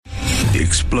The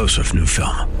explosive new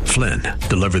film, Flynn,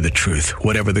 deliver the truth,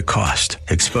 whatever the cost,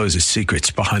 exposes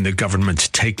secrets behind the government's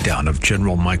takedown of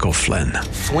General Michael Flynn.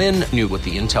 Flynn knew what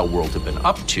the intel world had been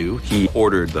up to. He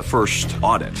ordered the first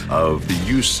audit of the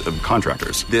use of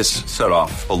contractors. This set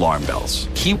off alarm bells.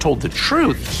 He told the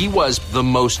truth. He was the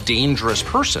most dangerous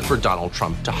person for Donald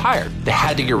Trump to hire. They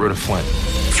had to get rid of Flynn.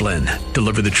 Flynn,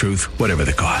 deliver the truth, whatever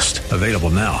the cost. Available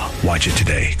now. Watch it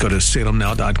today. Go to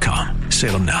salemnow.com.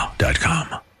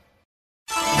 salemnow.com.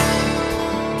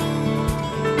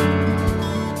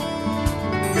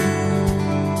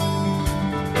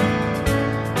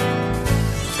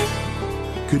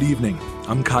 Good evening.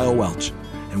 I'm Kyle Welch,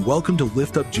 and welcome to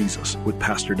Lift Up Jesus with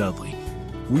Pastor Dudley.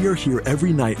 We are here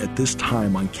every night at this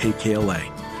time on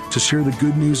KKLA to share the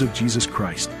good news of Jesus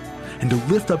Christ and to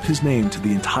lift up his name to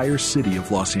the entire city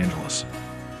of Los Angeles.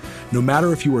 No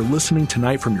matter if you are listening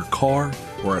tonight from your car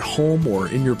or at home or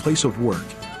in your place of work,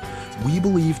 we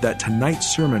believe that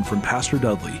tonight's sermon from Pastor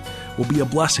Dudley will be a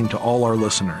blessing to all our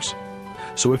listeners.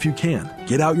 So if you can,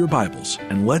 get out your Bibles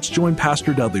and let's join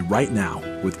Pastor Dudley right now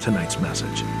with tonight's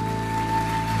message.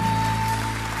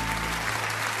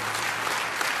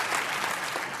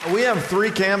 We have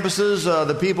 3 campuses.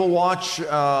 The people watch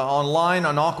online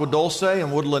on Aqua Dulce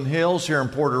and Woodland Hills here in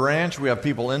Porter Ranch. We have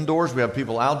people indoors. We have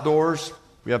people outdoors.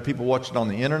 We have people watching on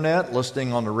the internet,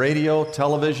 listening on the radio,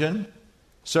 television.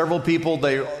 Several people,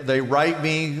 they write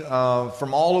me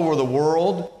from all over the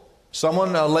world.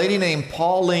 A lady named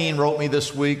Pauline wrote me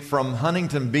this week from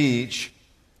Huntington Beach,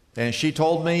 and she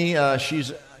told me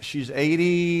she's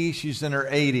 80, she's in her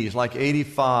 80s, like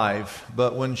 85.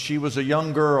 But when she was a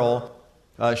young girl,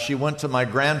 she went to my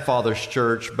grandfather's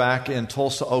church back in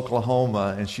Tulsa,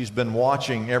 Oklahoma, and she's been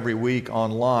watching every week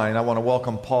online. I want to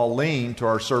welcome Pauline to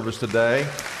our service today.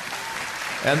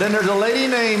 And then there's a lady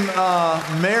named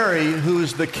Mary, who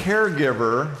is the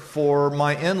caregiver for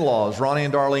my in-laws, Ronnie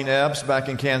and Darlene Epps, back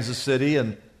in Kansas City.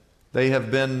 And they have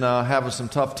been having some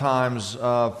tough times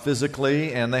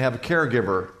physically, and they have a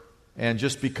caregiver. And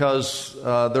just because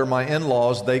they're my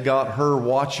in-laws, they got her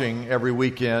watching every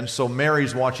weekend. So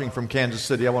Mary's watching from Kansas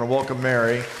City. I want to welcome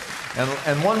Mary.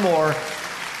 And one more,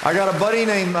 I got a buddy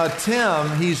named Tim.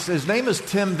 His name is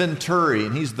Tim Venturi,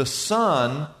 and he's the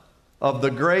son of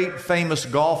the great famous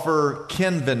golfer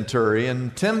Ken Venturi.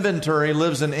 And Tim Venturi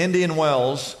lives in Indian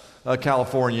Wells,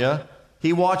 California.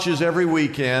 He watches every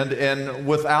weekend, and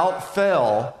without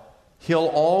fail, he'll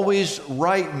always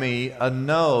write me a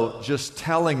note just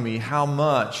telling me how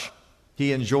much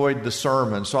he enjoyed the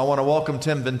sermon. So I want to welcome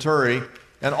Tim Venturi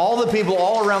and all the people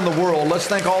all around the world. Let's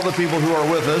thank all the people who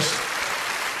are with us.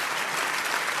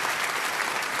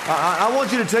 I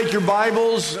want you to take your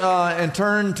Bibles and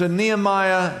turn to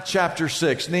Nehemiah chapter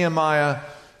 6. Nehemiah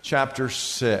chapter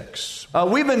 6.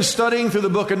 We've been studying through the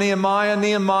book of Nehemiah.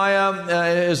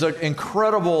 Nehemiah is an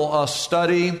incredible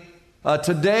study.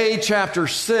 Today, chapter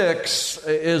 6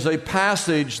 is a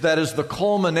passage that is the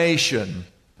culmination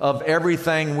of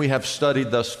everything we have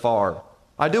studied thus far.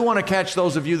 I do want to catch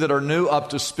those of you that are new up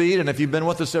to speed, and if you've been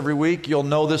with us every week, you'll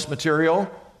know this material.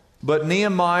 But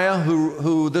Nehemiah,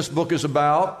 who this book is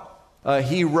about,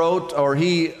 he lived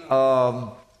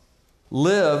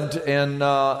in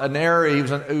an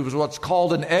area. He was what's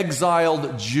called an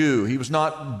exiled Jew. He was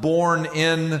not born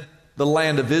in the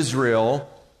land of Israel.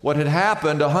 What had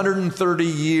happened 130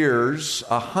 years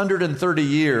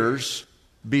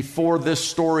before this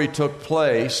story took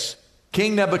place,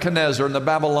 King Nebuchadnezzar and the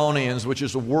Babylonians, which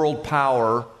is a world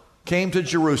power, came to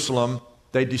Jerusalem.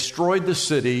 They destroyed the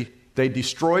city. They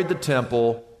destroyed the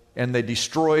temple, and they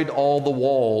destroyed all the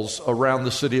walls around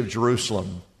the city of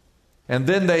Jerusalem. And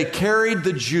then they carried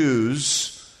the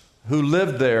Jews who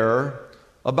lived there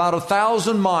about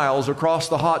 1,000 miles across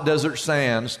the hot desert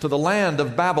sands to the land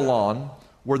of Babylon,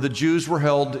 where the Jews were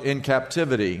held in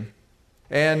captivity.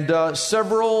 And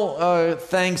several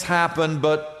things happened,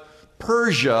 but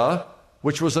Persia,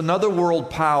 which was another world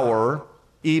power,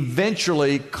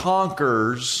 eventually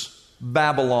conquers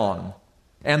Babylon.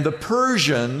 And the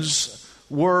Persians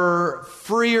were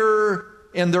freer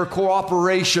in their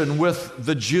cooperation with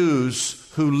the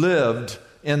Jews who lived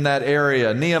in that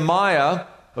area. Nehemiah,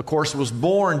 of course, was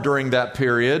born during that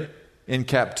period in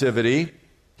captivity.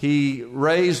 He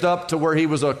raised up to where he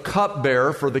was a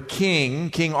cupbearer for the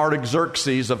king, King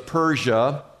Artaxerxes of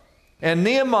Persia. And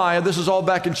Nehemiah, this is all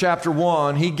back in chapter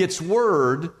 1, he gets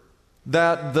word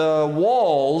that the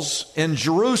walls in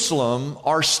Jerusalem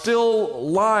are still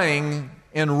lying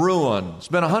in ruin. It's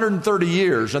been 130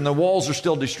 years and the walls are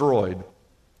still destroyed.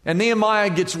 And Nehemiah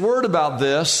gets word about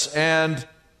this, and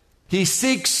he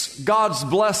seeks God's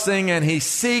blessing, and he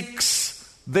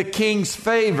seeks the king's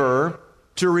favor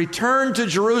to return to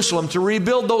Jerusalem to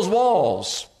rebuild those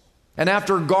walls. And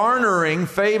after garnering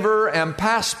favor and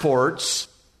passports,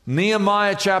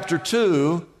 Nehemiah chapter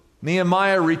 2,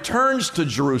 Nehemiah returns to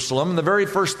Jerusalem. And the very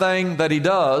first thing that he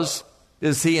does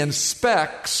is he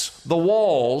inspects the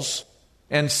walls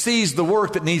and sees the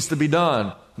work that needs to be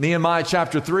done. Nehemiah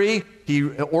chapter 3, he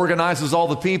organizes all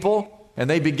the people and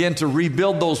they begin to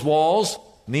rebuild those walls.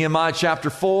 Nehemiah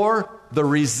chapter 4, the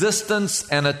resistance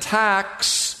and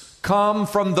attacks come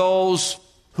from those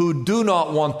who do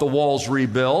not want the walls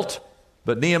rebuilt.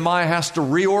 But Nehemiah has to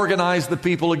reorganize the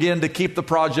people again to keep the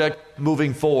project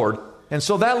moving forward. And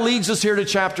so that leads us here to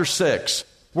chapter 6.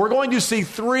 We're going to see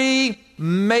three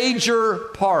major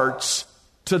parts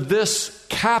to this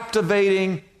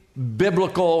captivating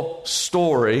biblical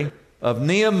story of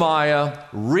Nehemiah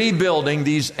rebuilding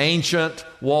these ancient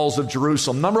walls of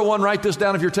Jerusalem. Number one, write this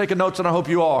down if you're taking notes, and I hope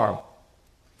you are.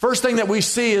 First thing that we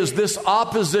see is this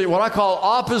opposition, what I call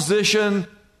opposition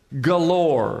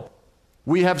galore.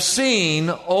 We have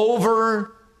seen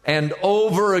over and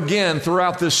over again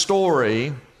throughout this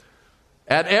story,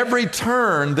 at every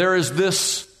turn there is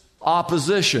this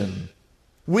opposition.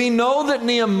 We know that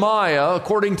Nehemiah,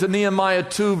 according to Nehemiah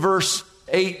 2 verse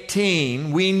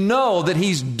 18, we know that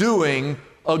he's doing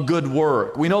a good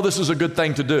work. We know this is a good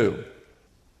thing to do.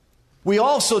 We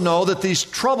also know that these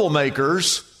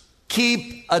troublemakers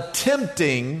keep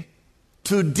attempting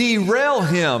to derail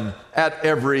him at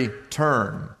every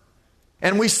turn.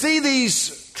 And we see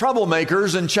these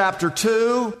troublemakers in chapter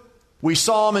 2. We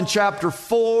saw them in chapter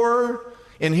 4.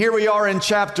 And here we are in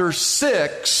chapter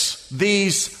 6.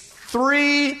 These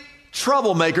three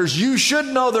troublemakers, you should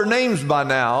know their names by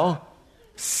now: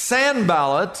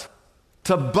 Sanballat,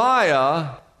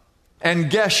 Tobiah,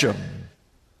 and Geshem.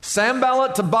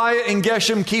 Sanballat, Tobiah, and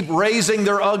Geshem keep raising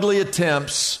their ugly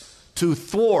attempts to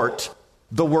thwart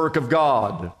the work of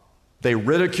God. They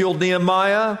ridiculed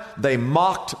Nehemiah. They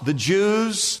mocked the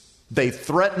Jews. They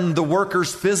threatened the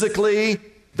workers physically.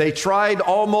 They tried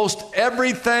almost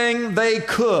everything they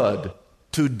could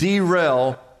to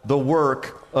derail the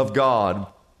work of God.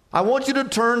 I want you to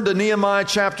turn to Nehemiah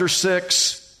chapter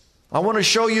 6. I want to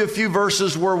show you a few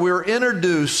verses where we're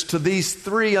introduced to these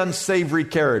three unsavory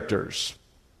characters.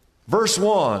 Verse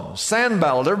 1,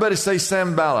 Sanballat. Everybody say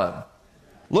Sanballat.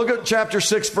 Look at chapter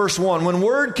 6, verse 1. When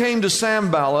word came to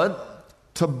Sanballat,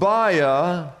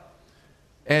 Tobiah,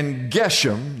 and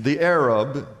Geshem, the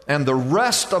Arab, and the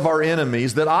rest of our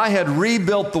enemies, that I had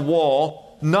rebuilt the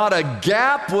wall, not a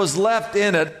gap was left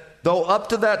in it, though up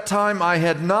to that time I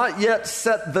had not yet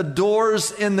set the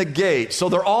doors in the gate. So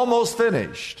they're almost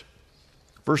finished.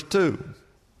 Verse 2.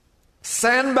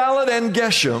 Sanballat and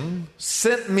Geshem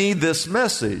sent me this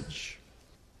message.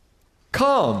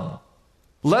 Come,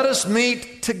 let us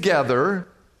meet together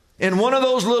in one of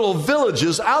those little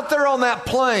villages out there on that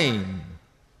plain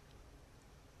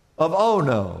of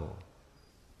Ono.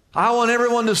 I want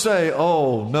everyone to say,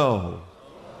 oh no.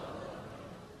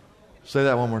 Say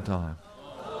that one more time.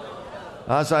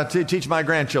 As I teach my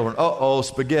grandchildren, uh-oh,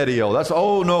 spaghetti-o. That's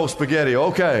oh no, spaghetti-o.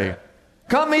 Okay.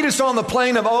 Come meet us on the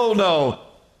plain of oh no.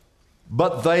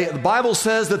 But the Bible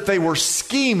says that they were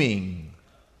scheming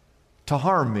to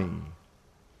harm me.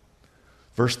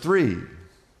 Verse 3.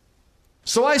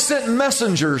 So I sent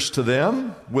messengers to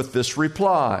them with this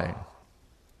reply.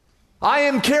 I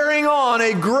am carrying on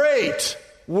a great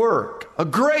work, a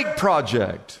great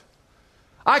project.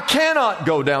 I cannot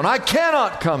go down. I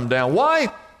cannot come down.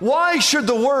 Why should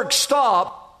the work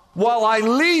stop while I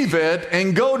leave it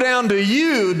and go down to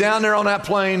you down there on that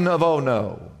plain of oh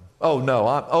no? Oh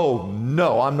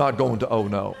no, I'm not going to oh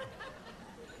no.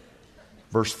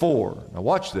 Verse 4. Now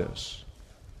watch this.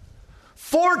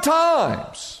 4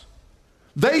 times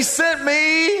they sent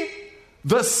me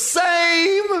the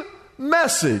same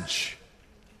message.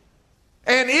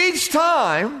 And each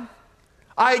time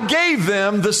I gave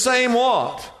them the same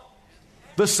what?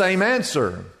 The same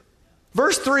answer.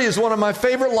 Verse 3 is one of my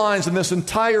favorite lines in this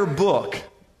entire book.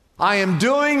 I am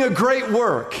doing a great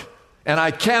work and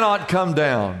I cannot come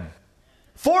down.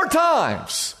 4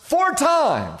 times.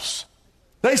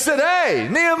 They said, hey,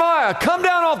 Nehemiah, come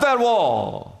down off that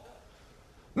wall.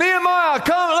 Nehemiah,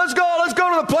 come, let's go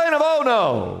to the plain of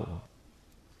Ono.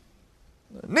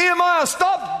 Nehemiah,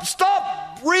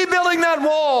 stop rebuilding that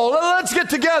wall. Let's get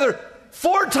together.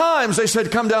 4 times they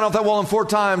said, come down off that wall, and 4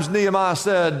 times Nehemiah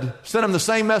sent him the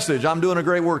same message. I'm doing a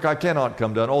great work. I cannot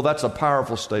come down. Oh, that's a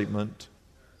powerful statement.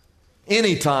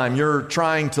 Anytime you're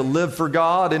trying to live for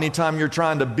God, anytime you're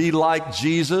trying to be like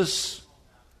Jesus.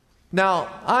 Now,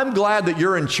 I'm glad that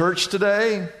you're in church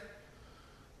today.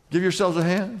 Give yourselves a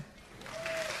hand.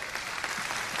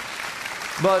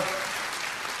 But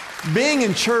being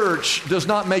in church does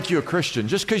not make you a Christian.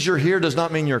 Just because you're here does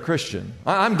not mean you're a Christian.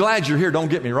 I'm glad you're here, don't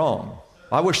get me wrong.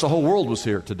 I wish the whole world was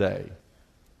here today.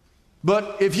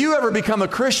 But if you ever become a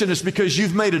Christian, it's because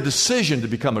you've made a decision to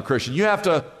become a Christian. You have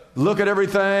to look at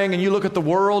everything, and you look at the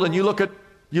world, and you look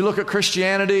at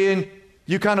Christianity, and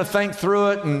you kind of think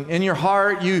through it, and in your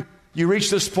heart, you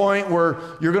reach this point where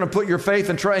you're going to put your faith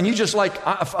and trust, and you just like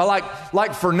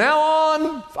for now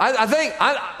on,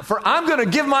 I'm going to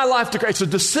give my life to Christ. It's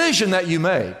a decision that you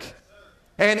make.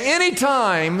 And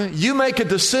anytime you make a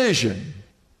decision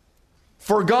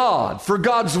for God, for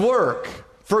God's work,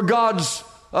 for God's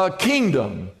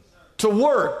kingdom, to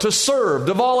work, to serve,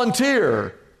 to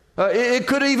volunteer, it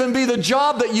could even be the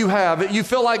job that you have. You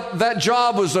feel like that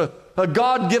job was a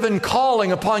God-given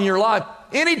calling upon your life.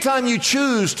 Anytime you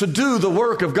choose to do the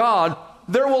work of God,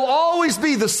 there will always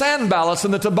be the Sanballats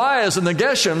and the Tobias and the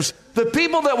Geshems, the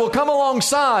people that will come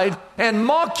alongside and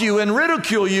mock you and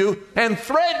ridicule you and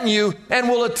threaten you and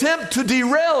will attempt to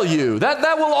derail you.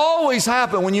 That will always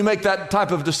happen when you make that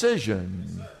type of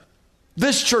decision.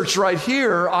 This church right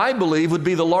here, I believe, would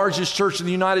be the largest church in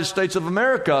the United States of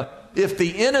America if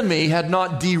the enemy had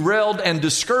not derailed and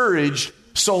discouraged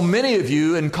so many of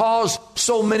you and caused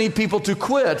so many people to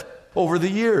quit over the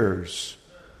years.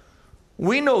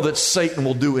 We know that Satan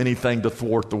will do anything to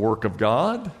thwart the work of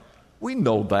God. We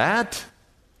know that.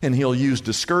 And he'll use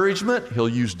discouragement, he'll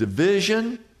use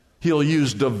division, he'll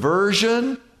use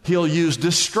diversion, he'll use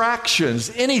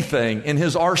distractions, anything in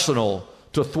his arsenal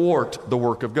to thwart the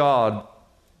work of God.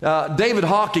 David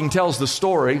Hawking tells the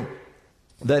story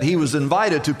that he was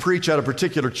invited to preach at a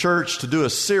particular church to do a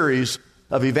series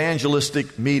of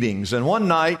evangelistic meetings. And one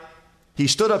night, he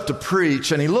stood up to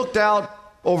preach, and he looked out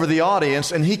over the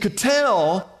audience, and he could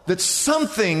tell that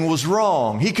something was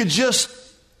wrong. He could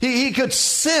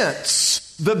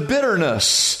sense the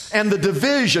bitterness and the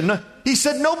division. He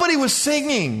said nobody was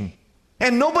singing,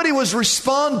 and nobody was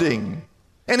responding.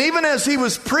 And even as he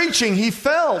was preaching, he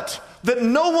felt that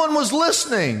no one was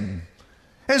listening.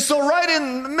 And so right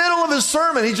in the middle of his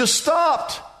sermon, he just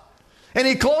stopped, and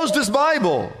he closed his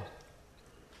Bible.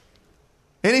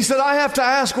 And he said, I have to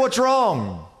ask what's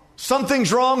wrong.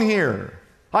 Something's wrong here.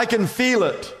 I can feel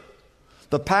it.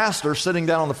 The pastor sitting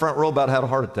down on the front row about had a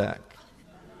heart attack.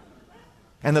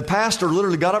 And the pastor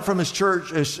literally got up from his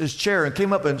chair and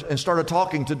came up and started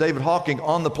talking to David Hawking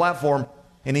on the platform.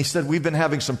 And he said, we've been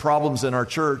having some problems in our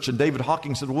church. And David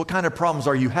Hawking said, well, what kind of problems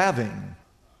are you having?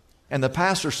 And the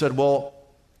pastor said, well,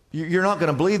 you're not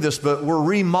going to believe this, but we're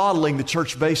remodeling the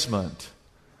church basement.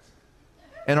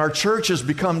 And our church has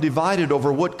become divided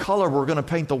over what color we're going to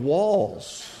paint the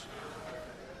walls.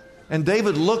 And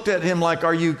David looked at him like,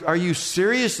 are you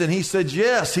serious? And he said,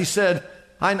 yes. He said,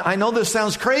 I know this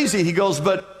sounds crazy. He goes,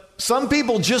 but some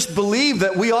people just believe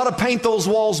that we ought to paint those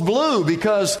walls blue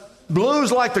because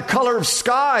blue's like the color of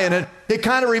sky, and it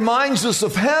kind of reminds us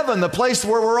of heaven, the place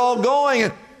where we're all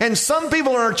going. And some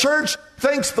people in our church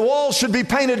thinks the walls should be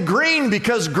painted green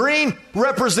because green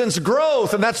represents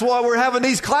growth, and that's why we're having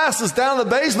these classes down in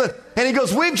the basement. And he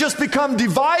goes, we've just become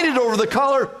divided over the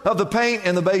color of the paint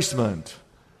in the basement.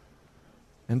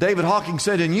 And David Hawking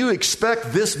said, and you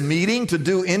expect this meeting to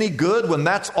do any good when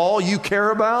that's all you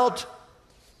care about?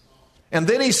 And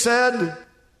then he said,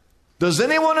 does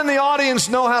anyone in the audience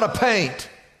know how to paint?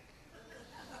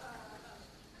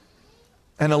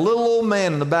 And a little old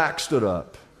man in the back stood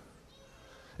up.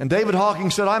 And David Hawking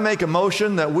said, I make a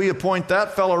motion that we appoint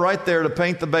that fellow right there to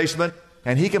paint the basement,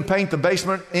 and he can paint the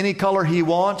basement any color he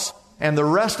wants, and the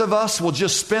rest of us will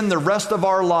just spend the rest of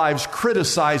our lives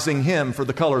criticizing him for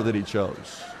the color that he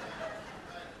chose.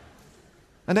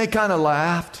 And they kind of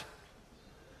laughed.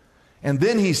 And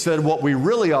then he said, what we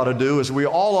really ought to do is we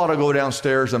all ought to go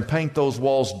downstairs and paint those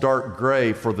walls dark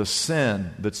gray for the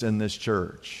sin that's in this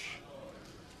church.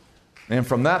 And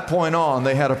from that point on,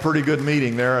 they had a pretty good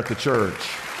meeting there at the church.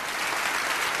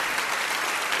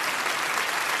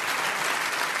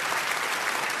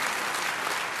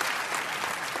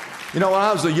 You know, when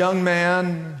I was a young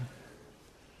man,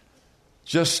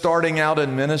 just starting out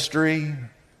in ministry,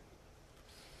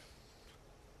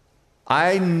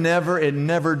 it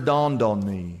never dawned on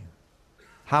me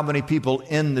how many people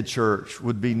in the church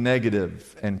would be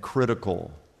negative and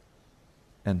critical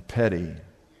and petty.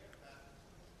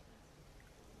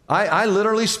 I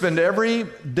literally spend every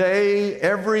day,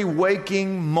 every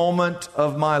waking moment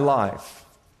of my life,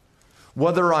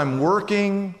 whether I'm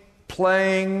working,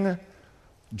 playing,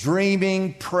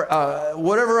 dreaming,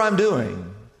 whatever I'm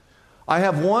doing, I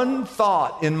have one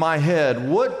thought in my head: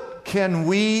 what can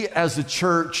we as a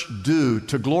church do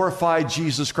to glorify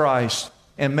Jesus Christ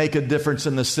and make a difference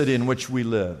in the city in which we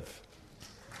live?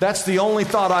 That's the only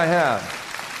thought I have.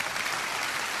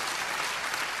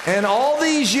 And all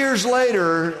these years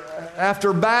later,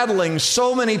 after battling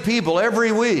so many people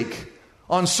every week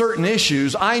on certain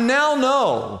issues, I now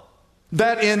know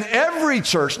that in every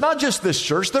church, not just this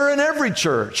church, they're in every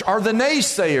church, are the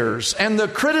naysayers and the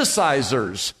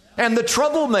criticizers and the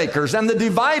troublemakers and the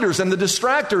dividers and the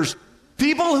distractors.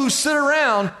 People who sit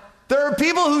around, there are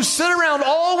people who sit around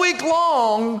all week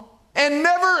long and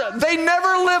they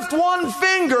never lift one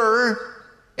finger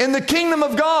in the kingdom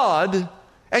of God,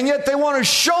 and yet they want to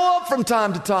show up from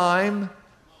time to time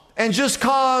and just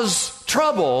cause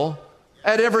trouble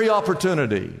at every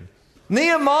opportunity.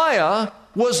 Nehemiah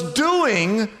was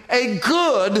doing a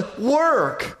good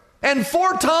work. And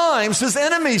 4 times his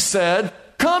enemies said,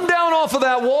 "Come down off of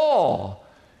that wall."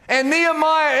 And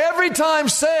Nehemiah every time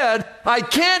said, "I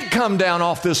can't come down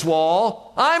off this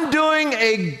wall. I'm doing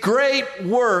a great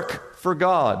work for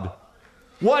God."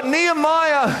 What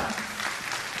Nehemiah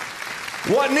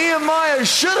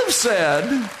should have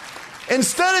said,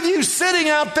 instead of you sitting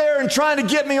out there and trying to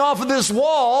get me off of this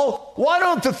wall, why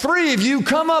don't the 3 of you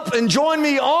come up and join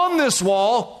me on this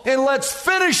wall and let's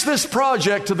finish this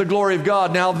project to the glory of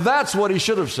God? Now that's what he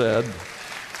should have said.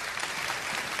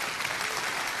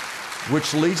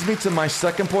 Which leads me to my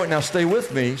second point. Now stay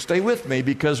with me,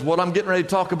 because what I'm getting ready to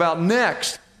talk about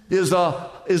next is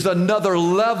another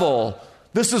level.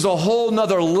 This is a whole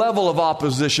nother level of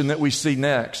opposition that we see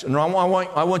next. And I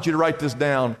want you to write this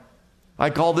down. I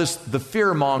call this the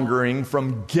fear-mongering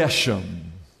from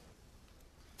Geshem.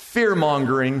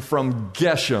 Fear-mongering from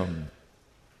Geshem.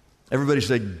 Everybody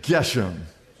say Geshem.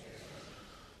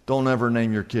 Don't ever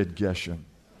name your kid Geshem.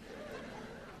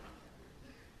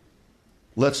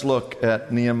 Let's look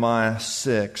at Nehemiah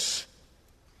 6.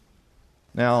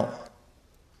 Now,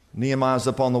 Nehemiah's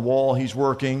up on the wall. He's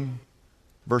working.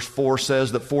 Verse 4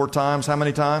 says that 4 times, how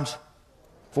many times?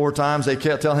 4 times they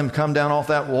kept telling him, "Come down off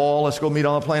that wall. Let's go meet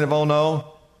on the plain of Ono.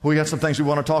 We got some things we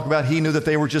want to talk about." He knew that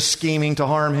they were just scheming to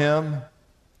harm him.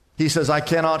 He says, "I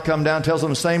cannot come down." Tells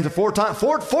them the same 4 times.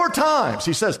 Four times.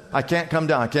 He says, "I can't come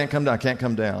down. I can't come down. I can't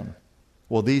come down."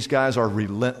 Well, these guys are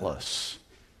relentless.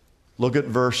 Look at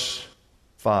verse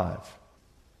 5.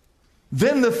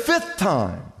 Then the fifth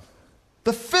time,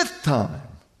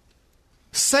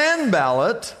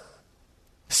 Sanballat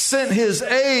sent his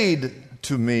aide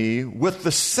to me with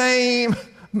the same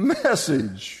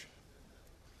message.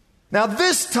 Now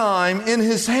this time in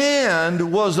his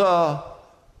hand was a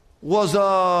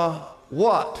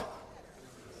what?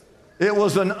 It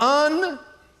was an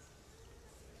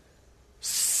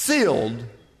unsealed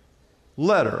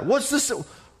letter. What's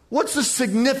the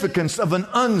significance of an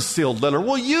unsealed letter?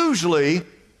 Well, usually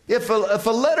if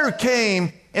a letter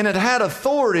came and it had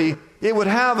authority, it would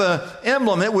have an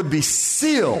emblem. It would be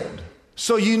sealed,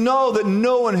 so you know that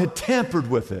no one had tampered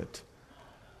with it.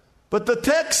 But the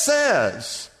text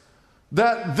says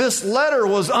that this letter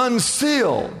was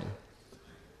unsealed.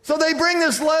 So they bring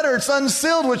this letter, it's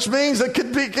unsealed, which means that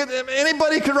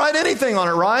anybody could write anything on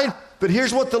it, right? But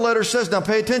here's what the letter says. Now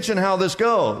pay attention how this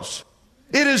goes.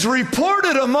 It is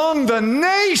reported among the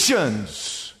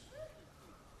nations,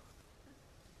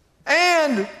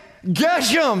 and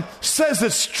Geshem says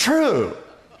it's true.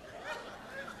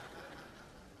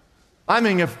 I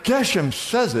mean, if Geshem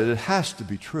says it, it has to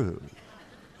be true.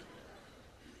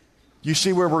 You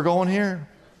see where we're going here?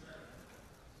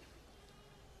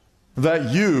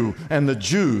 That you and the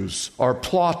Jews are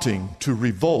plotting to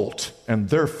revolt, and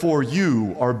therefore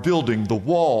you are building the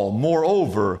wall.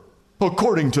 Moreover,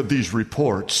 according to these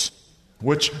reports,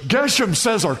 which Geshem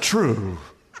says are true,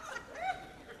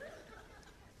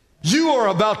 you are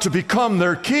about to become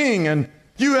their king, and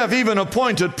you have even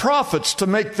appointed prophets to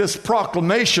make this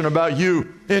proclamation about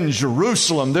you in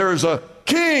Jerusalem. There is a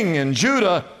king in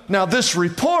Judah. Now this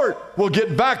report will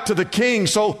get back to the king,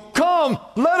 so come,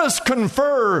 let us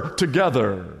confer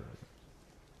together.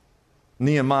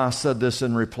 Nehemiah said this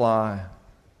in reply.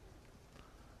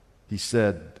 He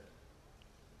said,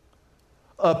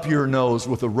 "Up your nose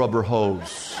with a rubber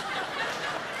hose."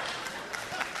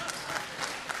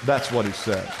 That's what he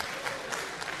said.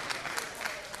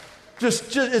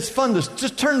 Just it's fun to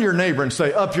just turn to your neighbor and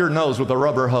say, "Up your nose with a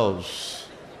rubber hose."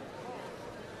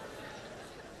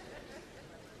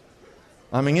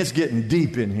 I mean, it's getting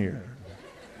deep in here.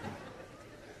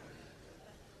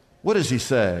 What does he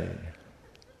say?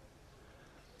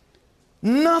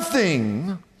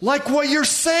 Nothing like what you're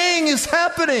saying is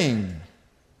happening.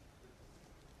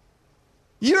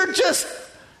 You're just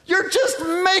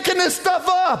making this stuff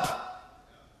up.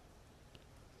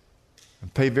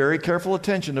 And pay very careful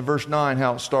attention to verse 9,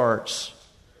 how it starts.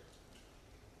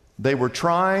 They were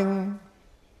trying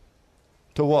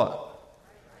to what?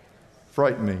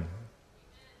 Frighten me.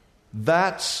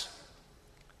 That's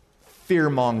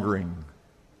fear-mongering.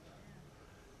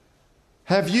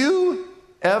 Have you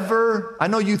ever, I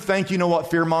know you think you know what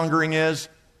fear-mongering is.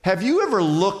 Have you ever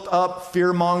looked up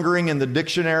fear-mongering in the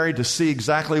dictionary to see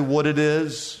exactly what it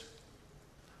is?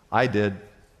 I did.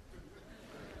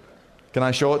 Can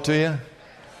I show it to you?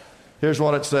 Here's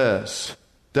what it says.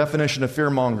 Definition of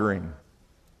fear-mongering.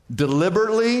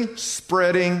 Deliberately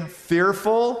spreading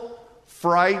fearful,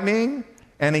 frightening,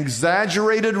 and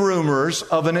exaggerated rumors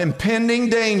of an impending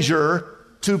danger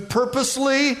to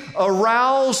purposely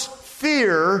arouse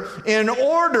fear in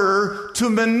order to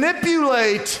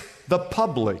manipulate the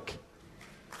public.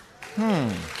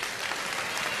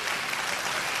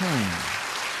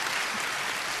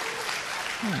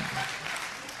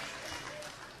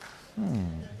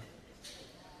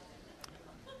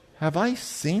 Have I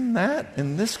seen that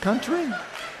in this country?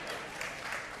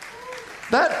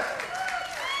 That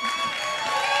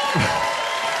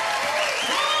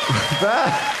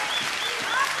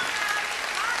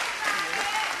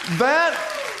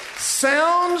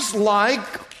sounds like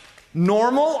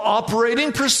normal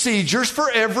operating procedures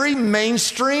for every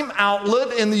mainstream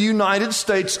outlet in the United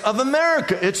States of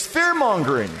America. It's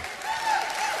fear-mongering.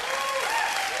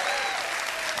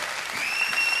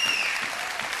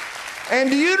 And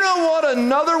do you know what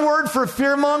another word for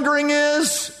fear-mongering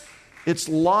is? It's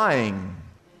lying.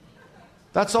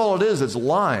 That's all it is, it's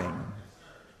lying.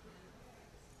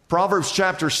 Proverbs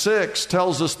chapter 6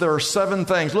 tells us there are 7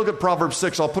 things. Look at Proverbs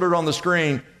 6, I'll put it on the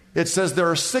screen. It says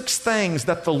there are 6 things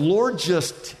that the Lord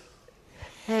just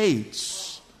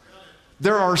hates.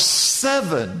 There are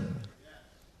 7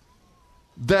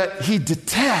 that He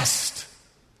detests.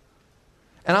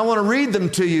 And I want to read them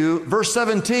to you. Verse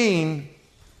 17,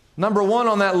 number 1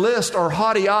 on that list are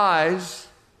haughty eyes.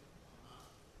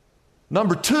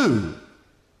 Number 2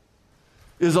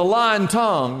 is a lying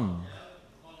tongue.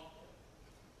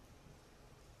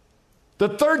 The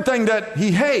third thing that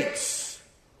He hates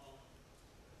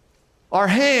are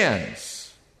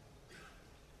hands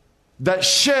that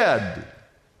shed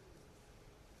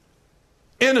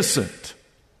innocent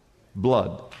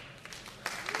blood.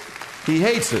 He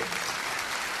hates it.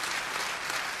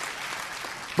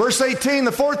 Verse 18,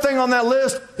 the fourth thing on that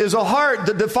list is a heart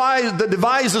that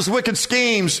devises wicked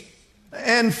schemes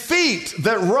and feet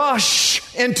that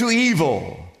rush into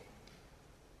evil.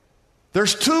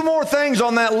 There's 2 more things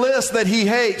on that list that He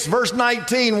hates. Verse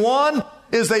 19, 1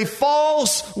 is a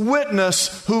false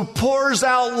witness who pours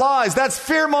out lies. That's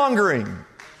fear-mongering.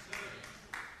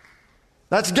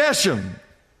 That's Geshem.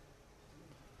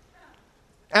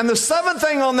 And the 7th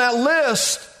thing on that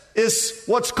list is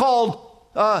what's called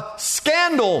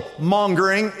scandal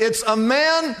mongering. It's a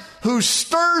man who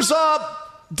stirs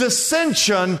up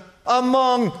dissension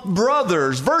among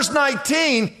brothers. Verse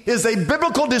 19 is a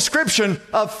biblical description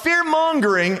of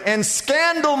fear-mongering and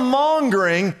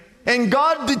scandal-mongering, and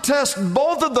God detests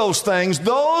both of those things,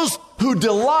 those who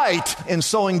delight in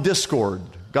sowing discord.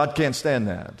 God can't stand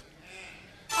that.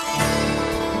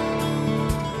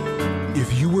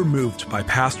 If you were moved by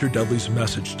Pastor Dudley's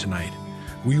message tonight,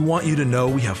 we want you to know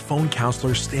we have phone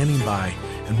counselors standing by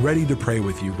and ready to pray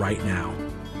with you right now.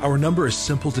 Our number is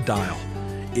simple to dial.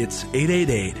 It's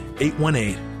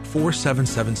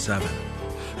 888-818-4777.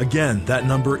 Again, that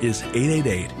number is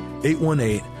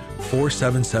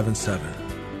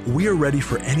 888-818-4777. We are ready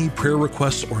for any prayer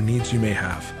requests or needs you may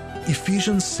have.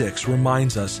 Ephesians 6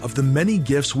 reminds us of the many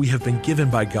gifts we have been given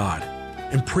by God.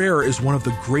 And prayer is one of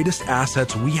the greatest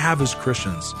assets we have as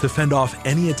Christians to fend off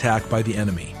any attack by the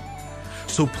enemy.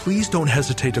 So please don't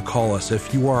hesitate to call us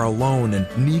if you are alone and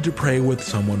need to pray with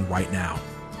someone right now.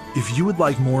 If you would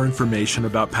like more information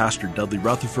about Pastor Dudley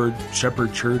Rutherford,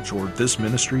 Shepherd Church, or this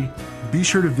ministry, be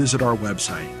sure to visit our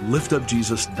website,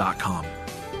 liftupjesus.com.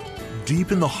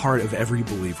 Deep in the heart of every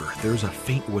believer, there's a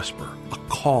faint whisper, a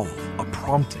call, a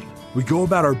prompting. We go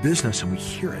about our business and we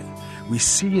hear it. We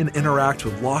see and interact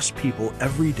with lost people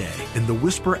every day, and the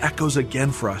whisper echoes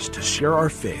again for us to share our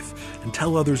faith and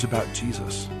tell others about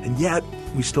Jesus. And yet,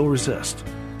 we still resist.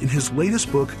 In his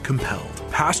latest book, Compelled,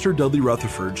 Pastor Dudley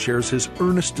Rutherford shares his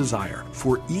earnest desire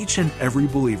for each and every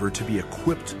believer to be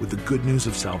equipped with the good news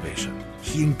of salvation.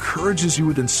 He encourages you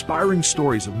with inspiring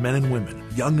stories of men and women,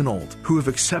 young and old, who have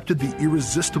accepted the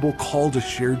irresistible call to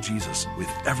share Jesus with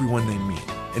everyone they meet.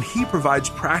 And he provides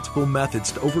practical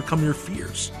methods to overcome your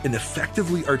fears and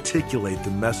effectively articulate the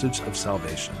message of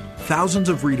salvation. Thousands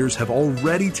of readers have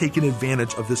already taken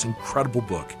advantage of this incredible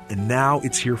book, and now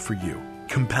it's here for you.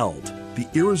 Compelled, the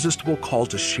irresistible call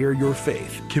to share your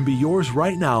faith, can be yours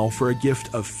right now for a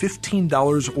gift of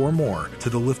 $15 or more to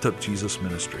the Lift Up Jesus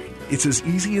ministry. It's as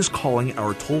easy as calling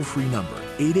our toll-free number,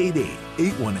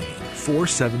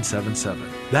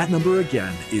 888-818-4777. That number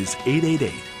again is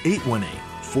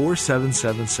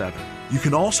 888-818-4777. You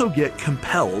can also get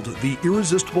Compelled, the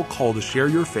irresistible call to share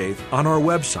your faith, on our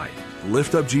website,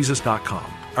 liftupjesus.com.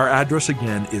 Our address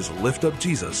again is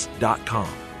liftupjesus.com.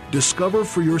 Discover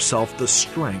for yourself the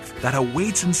strength that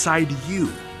awaits inside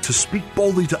you to speak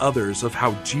boldly to others of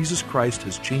how Jesus Christ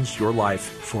has changed your life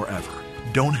forever.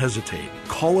 Don't hesitate.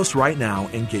 Call us right now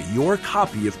and get your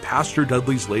copy of Pastor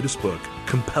Dudley's latest book,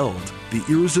 Compelled, the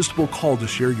irresistible call to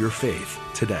share your faith,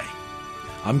 today.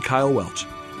 I'm Kyle Welch,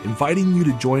 inviting you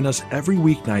to join us every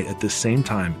weeknight at this same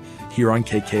time here on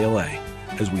KKLA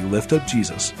as we lift up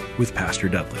Jesus with Pastor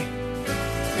Dudley.